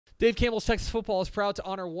Dave Campbell's Texas Football is proud to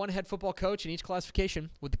honor one head football coach in each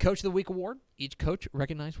classification with the Coach of the Week award. Each coach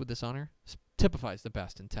recognized with this honor typifies the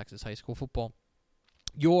best in Texas high school football.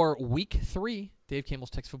 Your Week 3 Dave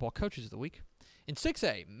Campbell's Texas Football Coaches of the Week. In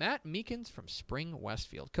 6A, Matt Meekins from Spring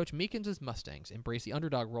Westfield. Coach Meekins' Mustangs embraced the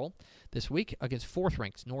underdog role this week against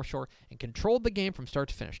fourth-ranked North Shore and controlled the game from start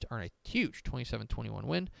to finish to earn a huge 27-21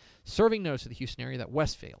 win, serving notice to the Houston area that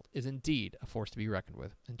Westfield is indeed a force to be reckoned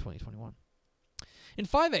with in 2021. In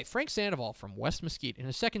 5A, Frank Sandoval from West Mesquite, in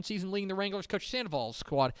his second season leading the Wranglers, Coach Sandoval's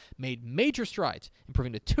squad made major strides,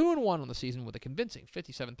 improving to 2-1 on the season with a convincing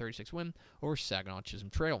 57-36 win over Saginaw Chisholm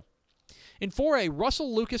Trail. In 4A,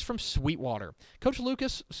 Russell Lucas from Sweetwater. Coach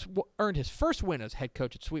Lucas earned his first win as head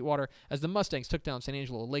coach at Sweetwater as the Mustangs took down San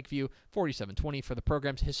Angelo Lakeview 47-20 for the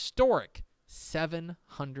program's historic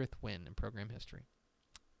 700th win in program history.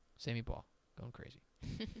 Sammy Ball, going crazy.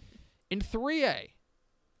 In 3A,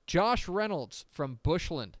 Josh Reynolds from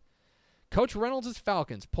Bushland. Coach Reynolds'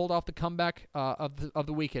 Falcons pulled off the comeback of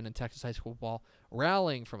the weekend in Texas high school football,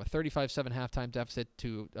 rallying from a 35-7 halftime deficit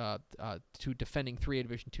to defending 3A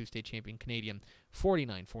Division II state champion Canadian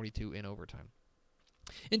 49-42 in overtime.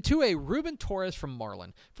 In 2A, Ruben Torres from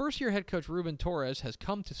Marlin. First-year head coach Ruben Torres has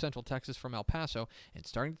come to Central Texas from El Paso and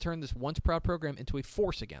starting to turn this once-proud program into a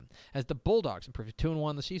force again, as the Bulldogs improved to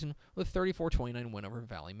 2-1 the season with a 34-29 win over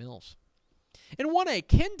Valley Mills. In 1A,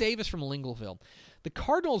 Ken Davis from Lingleville. The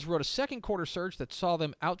Cardinals rode a second-quarter surge that saw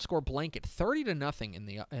them outscore Blanket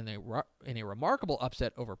 30-0 in a remarkable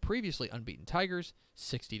upset over previously unbeaten Tigers,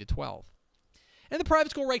 60-12. And the private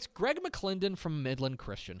school ranks Greg McClendon from Midland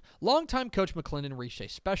Christian. Longtime coach McClendon reached a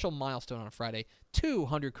special milestone on Friday,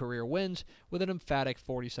 200 career wins with an emphatic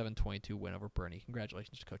 47-22 win over Bernie.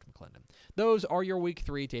 Congratulations to Coach McClendon. Those are your Week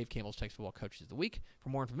 3 Dave Campbell's Texas Football Coaches of the Week. For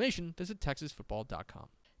more information, visit texasfootball.com.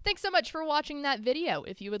 Thanks so much for watching that video.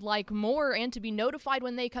 If you would like more and to be notified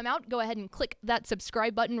when they come out, go ahead and click that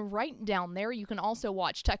subscribe button right down there. You can also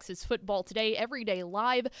watch Texas Football Today every day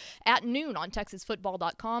live at noon on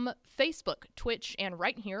texasfootball.com, Facebook, Twitch, and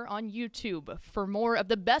right here on YouTube. For more of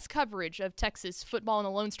the best coverage of Texas football in the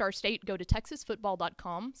Lone Star State, go to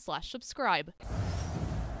texasfootball.com/subscribe.